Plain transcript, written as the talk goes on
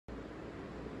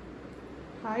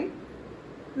Hi,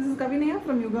 this is Kavinaya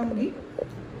from Yugamugi.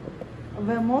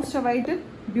 Our most awaited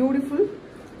beautiful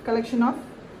collection of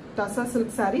Tussar silk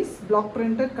sarees, block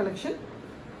printed collection.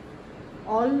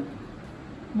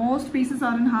 Most pieces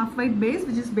are in half white base,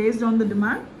 which is based on the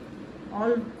demand.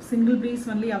 All single piece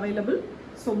only available.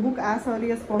 So book as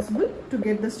early as possible to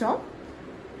get the stock.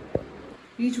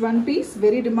 Each one piece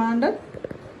very demanded.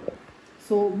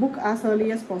 So book as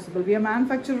early as possible. We are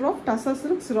manufacturer of Tussar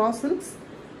silks, raw silks,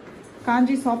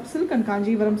 Kanji soft silk and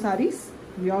Kanjivaram sarees.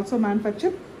 We also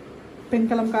manufacture pin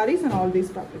kalamkaris and all these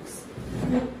fabrics.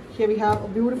 Here we have a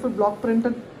beautiful block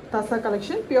printed Tussar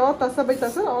collection. Pure Tussar by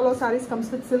Tussar. All our sarees comes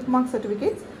with Silkmark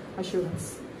Certificates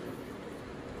assurance.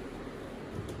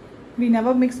 We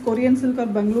never mix Korean silk or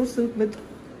Bangalore silk with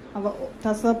our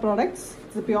Tussar products.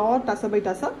 It's a pure Tussar by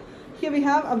Tussar. Here we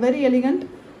have a very elegant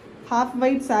half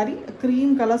white saree, a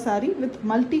cream color saree with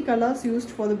multi colors used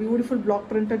for the beautiful block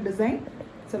printed design.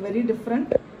 It's a very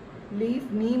different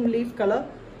neem leaf color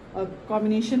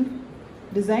combination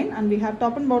design, and we have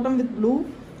top and bottom with blue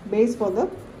base for the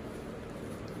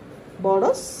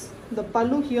borders. The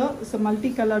pallu here is a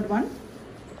multicolored one,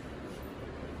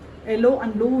 yellow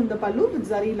and blue in the pallu with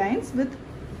zari lines with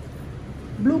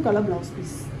blue color blouse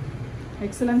piece.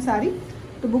 Excellent saree.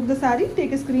 To book the saree,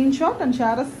 take a screenshot and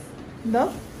share us the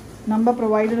number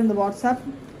provided in the WhatsApp.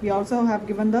 We also have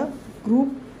given the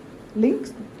group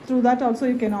links. Through that also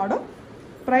you can order.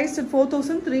 Priced at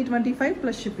 4,325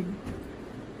 plus shipping.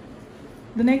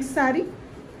 The next saree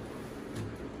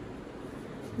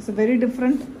is a very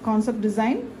different concept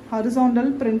design.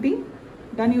 Horizontal printing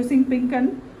done using pink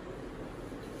and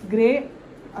grey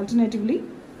alternatively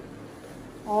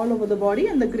all over the body,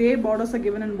 and the grey borders are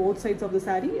given on both sides of the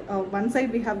saree. One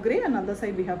side we have grey and other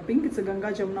side we have pink. It's a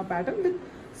Ganga Jamuna pattern with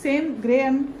same grey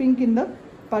and pink in the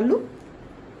pallu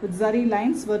with zari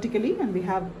lines vertically, and we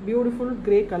have beautiful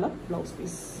grey color blouse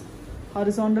piece.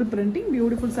 Horizontal printing,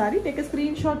 beautiful saree. Take a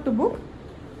screenshot to book.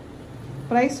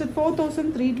 Priced at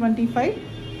 4,325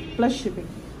 plus shipping.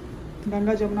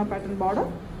 Ganga Jamuna pattern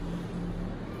border.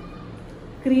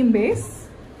 Cream base.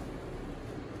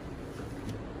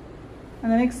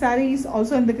 And the next saree is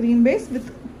also in the cream base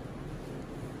with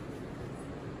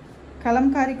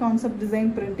kalamkari concept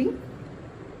design printing.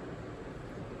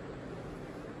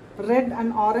 Red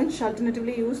and orange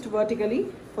alternatively used vertically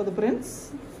for the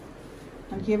prints,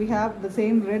 and here we have the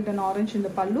same red and orange in the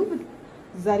pallu with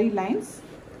zari lines.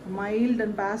 Mild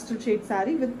and pastel shade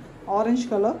saree with orange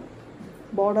color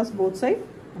borders both sides,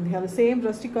 and we have the same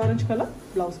rustic orange color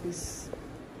blouse piece.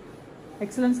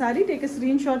 Excellent saree. Take a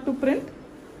screenshot to print.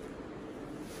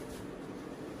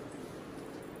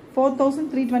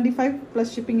 4,325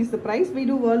 plus shipping is the price. We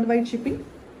do worldwide shipping.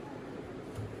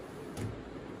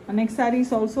 The next saree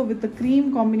is also with the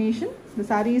cream combination. The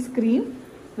saree is cream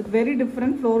with very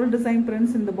different floral design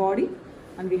prints in the body,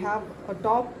 and we have a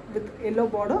top with yellow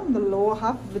border and the lower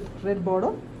half with red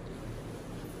border.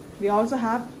 We also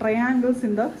have triangles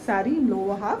in the saree in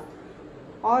lower half.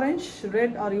 Orange,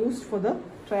 red are used for the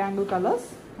triangle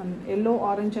colors, and yellow,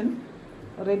 orange and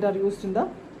red are used in the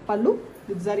pallu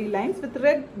with zari lines with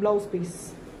red blouse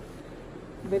piece.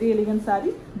 Very elegant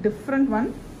saree, different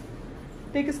one.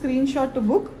 Take a screenshot to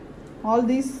book. All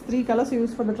these three colors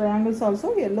used for the triangles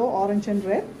also, yellow, orange and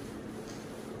red.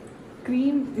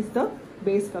 Cream is the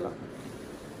base color.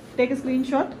 Take a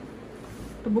screenshot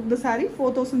to book the saree.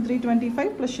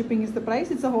 4,325 plus shipping is the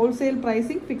price. It's a wholesale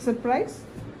pricing, fixed price.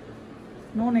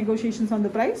 No negotiations on the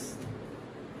price.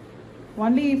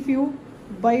 Only if you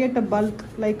buy at a bulk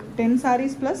like 10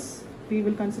 sarees plus, we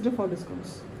will consider for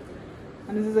discounts.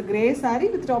 And this is a grey saree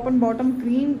with top and bottom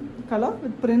cream color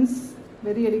with prints,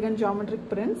 very elegant geometric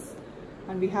prints,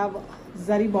 and we have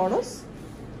zari borders.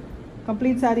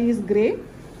 Complete saree is grey,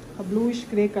 a bluish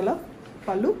grey color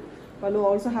pallu. Pallu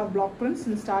also have block prints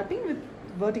in starting with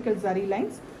vertical zari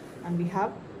lines, and we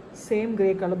have same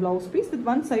grey color blouse piece with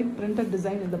one side printed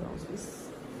design in the blouse piece.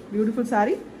 Beautiful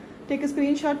saree. Take a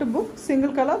screenshot to book.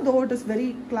 Single color, though it is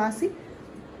very classy.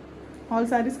 All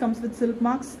sarees comes with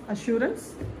Silkmark's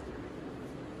assurance.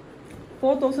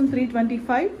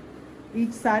 4,325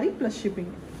 each saree plus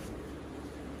shipping.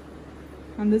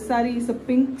 And this saree is a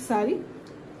pink saree.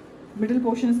 Middle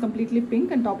portion is completely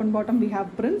pink, and top and bottom we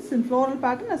have prints in floral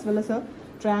pattern as well as a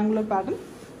triangular pattern,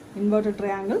 inverted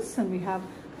triangles, and we have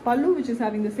pallu which is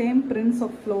having the same prints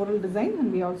of floral design,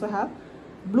 and we also have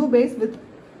blue base with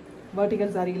vertical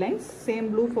zari lines, same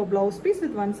blue for blouse piece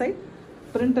with one side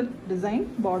printed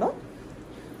design border,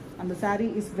 and the saree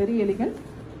is very elegant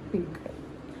pink.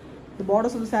 The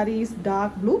borders of the saree is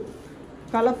dark blue.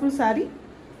 Colorful saree,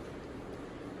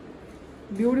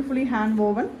 beautifully hand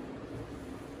woven.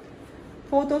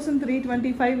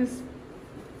 4,325 is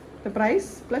the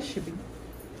price plus shipping.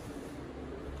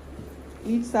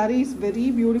 Each saree is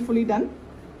very beautifully done.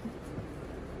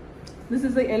 This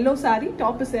is the yellow saree.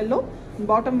 Top is yellow.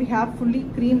 Bottom we have fully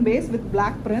cream base with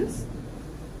black prints.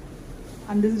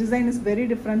 And this design is very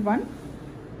different one.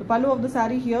 The pallu of the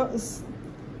saree here is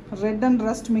red and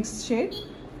rust mixed shade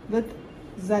with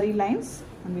zari lines.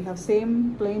 And we have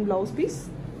same plain blouse piece.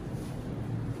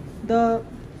 The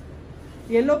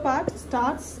yellow part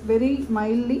starts very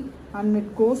mildly and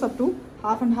it goes up to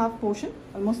half and half portion,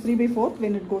 almost 3/4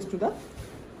 when it goes to the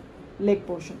leg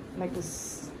portion like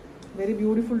this. Very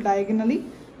beautiful diagonally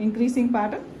increasing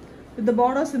pattern with the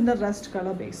borders in the rust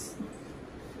color base.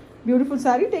 Beautiful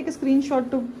saree. Take a screenshot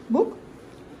to book.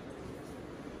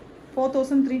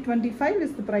 4,325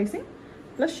 is the pricing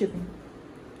plus shipping.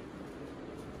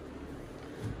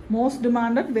 Most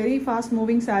demanded, very fast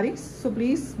moving sarees, so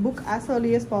please book as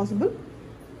early as possible.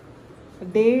 A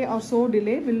day or so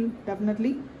delay will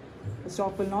definitely, the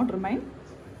stock will not remain.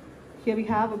 Here we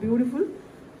have a beautiful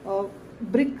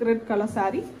brick red color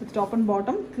saree with top and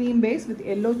bottom cream base with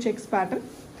yellow checks pattern.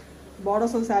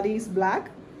 Borders of saree is black.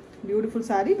 Beautiful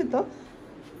saree with the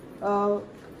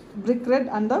brick red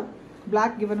and the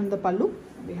black given in the pallu.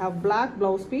 We have black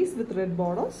blouse piece with red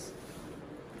borders.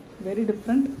 Very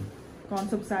different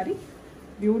concept saree,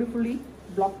 beautifully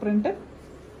block printed.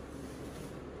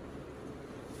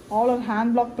 All are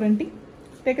hand block printing.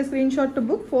 Take a screenshot to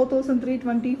book.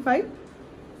 4,325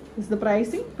 is the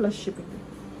pricing plus shipping.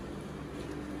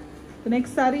 The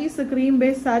next saree is a cream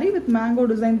based saree with mango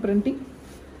design printing.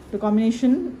 The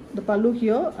combination, the pallu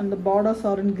here and the borders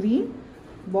are in green,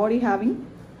 body having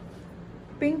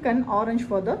pink and orange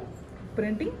for the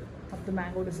printing of the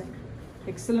mango design.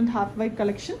 Excellent half white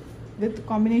collection with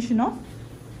combination of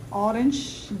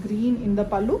orange green in the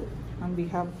pallu, and we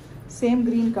have same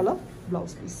green color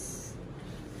blouse piece.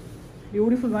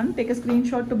 Beautiful one. Take a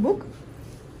screenshot to book.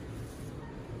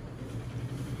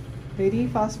 Very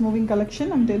fast moving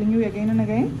collection, I'm telling you again and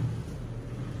again.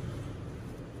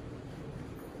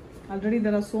 Already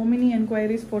there are so many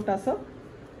enquiries for Tussar,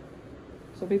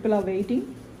 so people are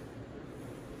waiting.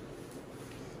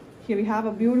 Here we have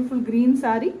a beautiful green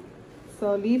saree.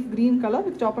 So leaf green color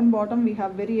with top and bottom we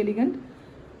have very elegant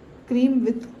cream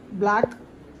with black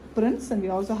prints, and we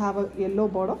also have a yellow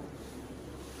border.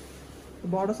 The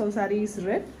borders of saree is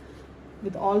red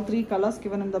with all three colors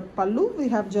given in the pallu. We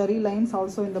have Jori lines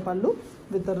also in the pallu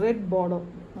with the red border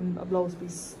on the blouse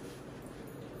piece.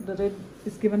 The red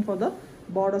is given for the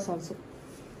borders also.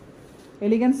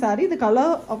 Elegant saree. The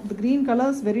color of the green color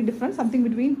is very different, something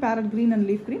between parrot green and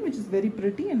leaf green, which is very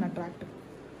pretty and attractive.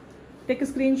 Take a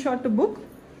screenshot to book.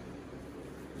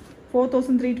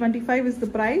 4,325 is the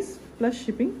price plus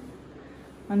shipping.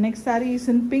 And next saree is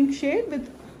in pink shade with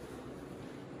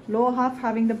lower half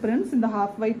having the prints in the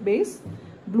half white base.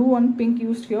 Blue and pink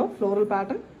used here, floral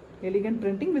pattern. Elegant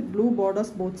printing with blue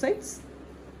borders both sides.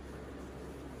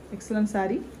 Excellent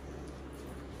saree.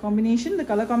 Combination, the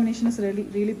color combination is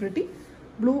really pretty.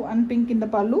 Blue and pink in the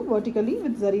pallu vertically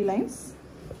with zari lines.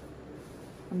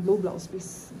 And blue blouse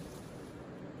piece.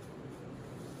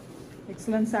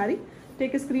 Excellent saree.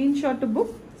 Take a screenshot to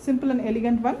book. Simple and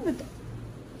elegant one with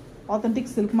authentic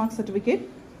Silkmark certificate.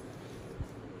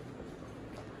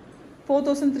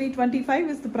 4,325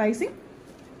 is the pricing.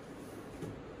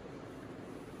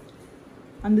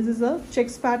 And this is a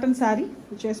checks pattern saree,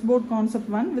 the chessboard concept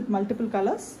one with multiple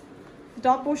colors. The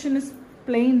top portion is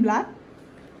plain black.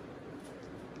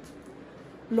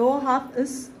 Lower half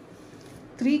is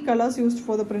three colors used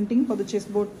for the printing for the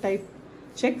chessboard type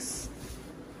checks.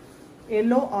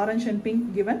 Yellow, orange and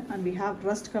pink given, and we have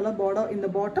rust color border in the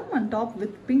bottom and top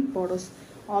with pink borders.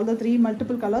 All the three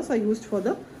multiple colors are used for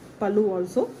the pallu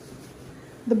also.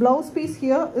 The blouse piece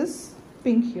here is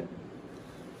pink here.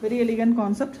 Very elegant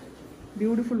concept.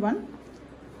 Beautiful one.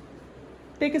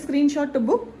 Take a screenshot to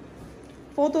book.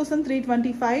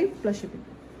 4,325 plus shipping.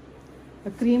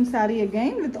 A cream saree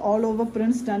again with all over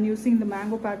prints done using the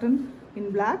mango pattern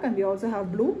in black, and we also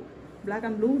have blue. Black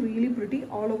and blue, really pretty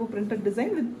all over printed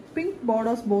design with pink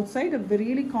borders both sides. A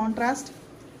really contrast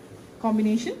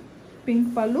combination.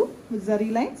 Pink pallu with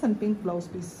zari lines and pink blouse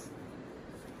piece.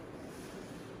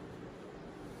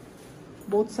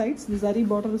 Both sides the zari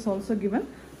border is also given.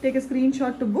 Take a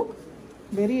screenshot to book.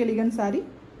 Very elegant saree.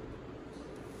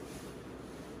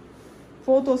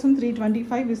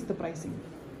 4,325 is the pricing.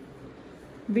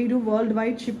 We do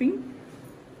worldwide shipping.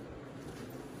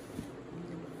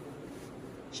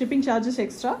 Shipping charges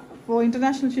extra. For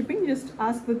international shipping, just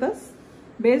ask with us.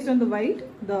 Based on the weight,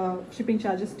 the shipping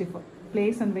charges differ.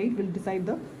 Place and weight will decide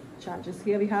the charges.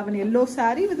 Here we have an yellow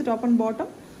saree with the top and bottom.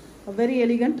 A very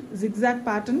elegant zigzag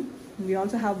pattern. We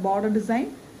also have border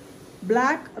design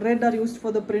Black, red are used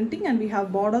for the printing, and we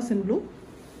have borders in blue,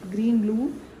 green,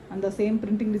 blue, and the same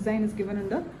printing design is given in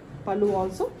the pallu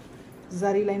also.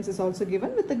 Zari lines is also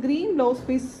given with the green blouse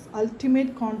piece,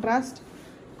 ultimate contrast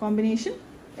combination.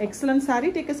 Excellent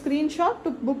saree. Take a screenshot to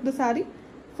book the saree.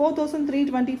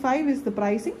 4,325 is the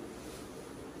pricing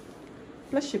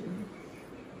plus shipping.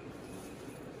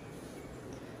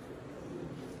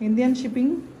 Indian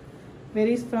shipping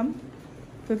varies from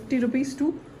 50 rupees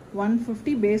to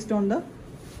 150 based on the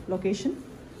location.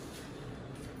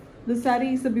 This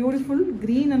saree is a beautiful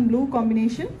green and blue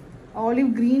combination.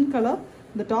 Olive green color,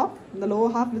 the top, the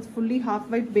lower half with fully half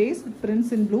white base with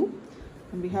prints in blue.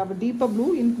 And we have a deeper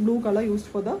blue in blue color used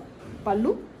for the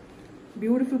pallu.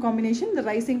 Beautiful combination. The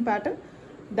rising pattern.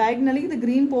 Diagonally the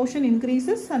green portion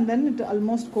increases and then it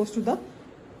almost goes to the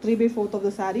 3/4 of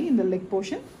the saree in the leg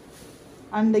portion.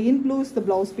 And the in blue is the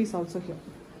blouse piece also here.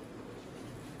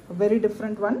 A very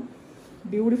different one.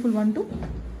 Beautiful one too.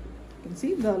 You can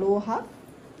see the lower half.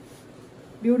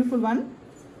 Beautiful one.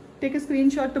 Take a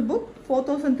screenshot to book.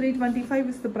 4,325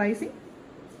 is the pricing.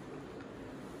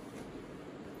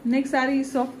 Next saree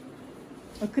is of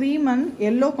a cream and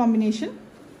yellow combination.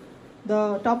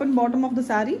 The top and bottom of the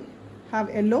saree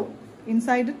have yellow.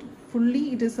 Inside it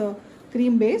fully it is a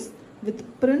cream base with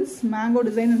prints, mango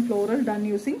design and floral done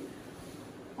using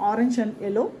orange and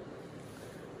yellow.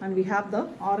 And we have the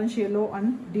orange, yellow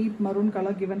and deep maroon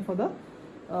color given for the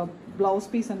blouse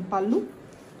piece and pallu.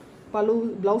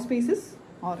 Pallu blouse piece is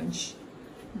orange.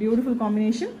 Beautiful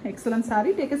combination. Excellent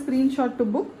saree. Take a screenshot to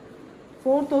book.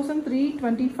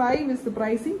 4,325 is the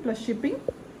pricing plus shipping.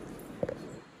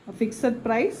 A fixed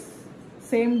price.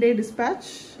 Same day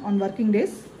dispatch on working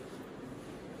days.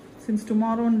 Since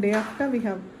tomorrow and day after we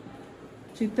have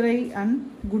Chitrai and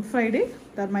Good Friday,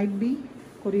 there might be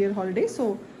courier holiday.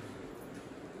 So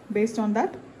based on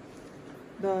that,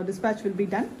 the dispatch will be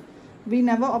done. We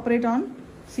never operate on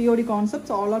COD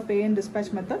concepts. All are pay and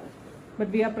dispatch method. But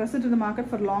we are present in the market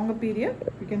for longer period.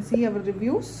 You can see our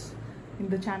reviews in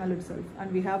the channel itself.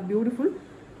 And we have beautiful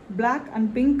black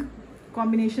and pink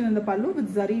combination in the pallu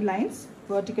with zari lines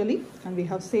vertically. And we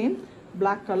have same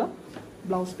black color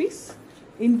blouse piece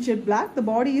in jet black. The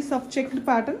body is of checked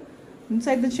pattern.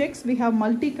 Inside the checks we have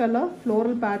multicolor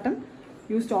floral pattern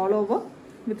used all over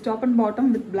with top and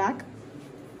bottom with black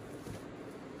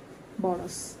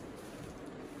borders.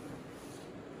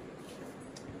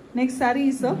 Next saree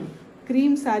is a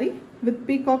cream saree with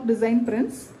peacock design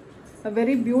prints. A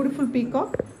very beautiful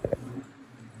peacock.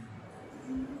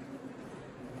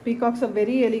 Peacocks are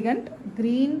very elegant.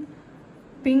 Green,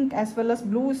 pink as well as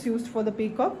blue is used for the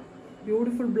peacock.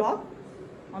 Beautiful block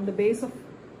on the base of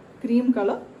cream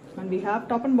color. And we have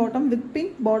top and bottom with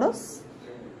pink borders.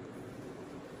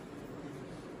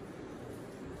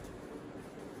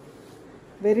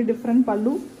 Very different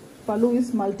pallu. Pallu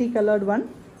is multicolored one.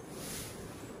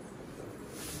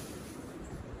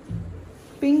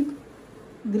 Pink,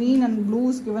 green and blue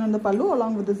is given on the pallu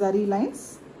along with the zari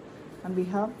lines. And we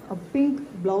have a pink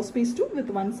blouse piece too with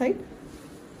one side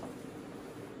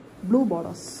blue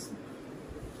borders.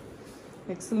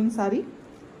 Excellent saree.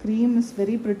 Cream is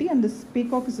very pretty and this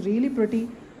peacock is really pretty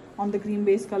on the cream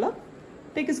base color.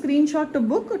 Take a screenshot to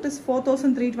book. It is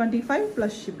 4,325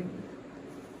 plus shipping.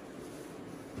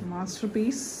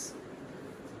 Masterpiece.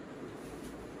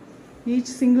 Each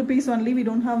single piece only, we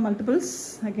don't have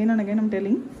multiples. Again and again I'm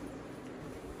telling.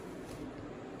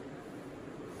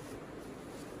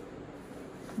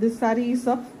 This saree is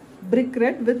of brick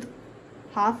red with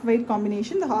half white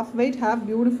combination. The half white have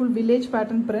beautiful village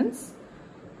pattern prints.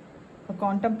 A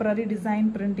contemporary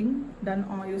design printing done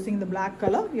using the black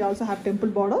color. We also have temple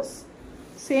borders.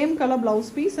 Same color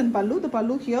blouse piece and pallu. The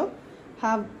pallu here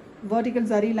have vertical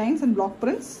zari lines and block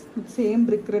prints with same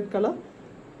brick red color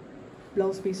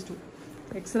blouse piece too.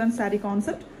 Excellent saree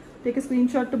concept. Take a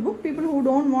screenshot to book. People who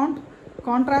don't want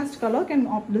contrast color can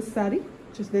opt this saree,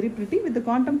 which is very pretty with the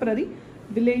contemporary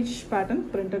village pattern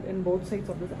printed in both sides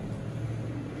of the saree.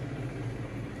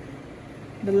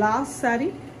 The last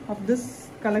saree of this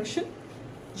collection,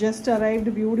 just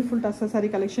arrived beautiful Tussar saree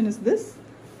collection is this.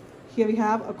 Here we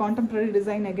have a contemporary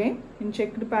design again in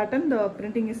checked pattern. The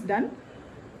printing is done.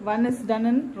 One is done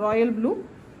in royal blue,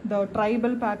 the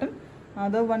tribal pattern.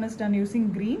 Another one is done using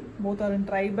green. Both are in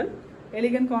tribal.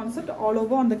 Elegant concept all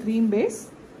over on the cream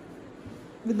base.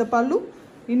 With the pallu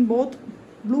in both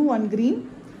blue and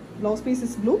green. Blouse piece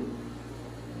is blue.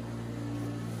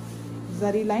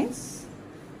 Zari lines.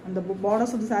 And the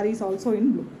borders of the saree is also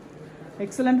in blue.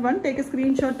 Excellent one. Take a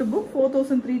screenshot to book.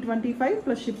 4,325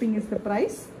 plus shipping is the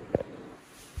price.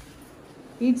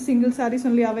 Each single saree is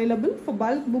only available. For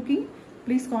bulk booking,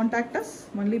 please contact us.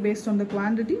 Only based on the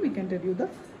quantity we can tell you the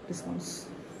discounts.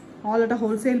 All at a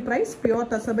wholesale price, pure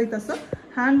Tussar by Tussar,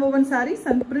 hand woven sarees,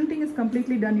 and printing is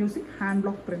completely done using hand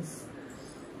block prints.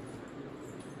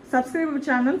 Subscribe our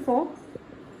channel for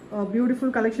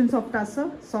beautiful collections of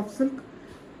Tussar, soft silk,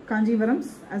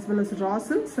 Kanjivarams, as well as raw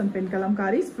silks and pen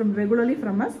kalamkaris regularly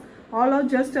from us. All are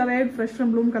just arrived fresh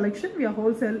from loom collection. We are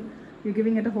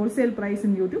giving it a wholesale price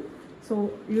in YouTube.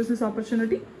 So use this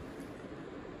opportunity.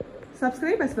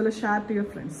 Subscribe as well as share to your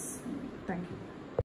friends. Thank you.